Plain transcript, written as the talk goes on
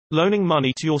Loaning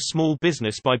money to your small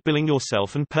business by billing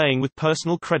yourself and paying with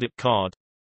personal credit card.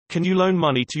 Can you loan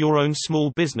money to your own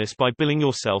small business by billing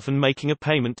yourself and making a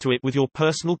payment to it with your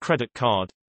personal credit card?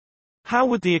 How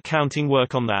would the accounting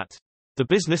work on that? The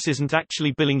business isn't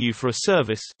actually billing you for a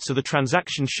service, so the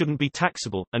transaction shouldn't be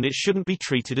taxable, and it shouldn't be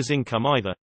treated as income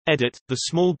either. Edit: the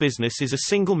small business is a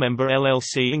single-member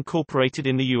LLC incorporated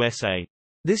in the USA.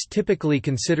 This typically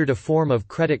considered a form of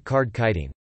credit card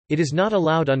kiting. It is not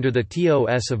allowed under the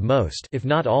TOS of most, if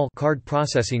not all, card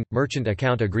processing, merchant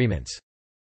account agreements.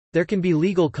 There can be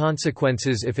legal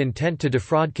consequences if intent to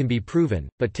defraud can be proven,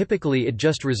 but typically it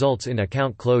just results in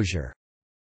account closure.